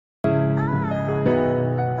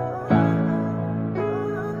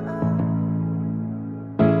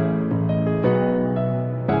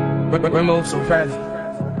Remove so fast.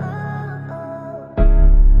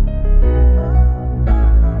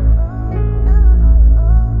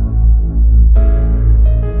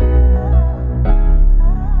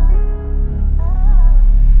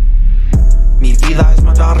 Me Vila is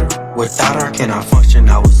my daughter. Without her, I cannot function.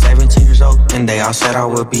 I was 17 years old, and they all said I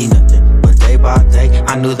would be nothing. But day by day,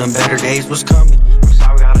 I knew them better days was coming. I'm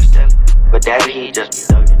sorry I was telling, but daddy, he just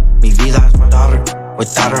be thugging. Me Vila is my daughter.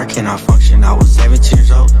 Without her, I cannot function. I was 17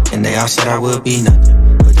 years old, and they all said I would be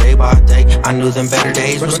nothing. But day by day, I knew them better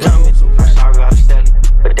days was coming. I'm sorry I was telling,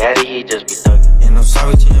 but daddy, he just be thugging. And I'm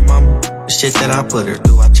sorry to your mama, the shit that I put her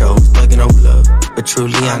through. I chose thugging over love, but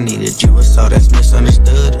truly I needed you. A soul that's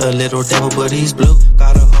misunderstood, a little devil, but he's blue.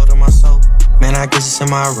 Got a hold on my soul, man, I guess it's in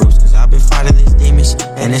my roots. Cause I've been fighting these demons,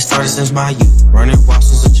 and it started since my youth. Running wild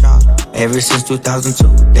since a child, ever since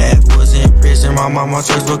 2002. Dad was in prison, my mama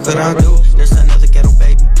chose, what could I do? Just another ghetto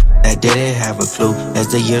baby that didn't have a clue.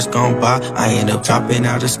 As the years gone by, I ended up dropping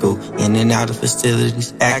out of school, in and out of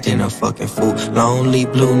facilities, acting a fucking fool. Lonely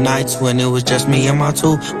blue nights when it was just me and my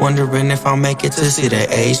two, wondering if I'll make it to see the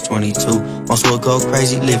age 22. Most will go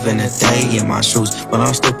crazy living a day in my shoes, but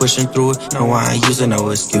I'm still pushing through it. No, I ain't using no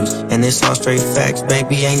excuse, and it's all straight facts,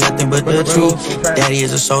 baby, ain't nothing but the truth. Daddy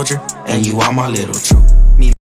is a soldier, and you are my little truth.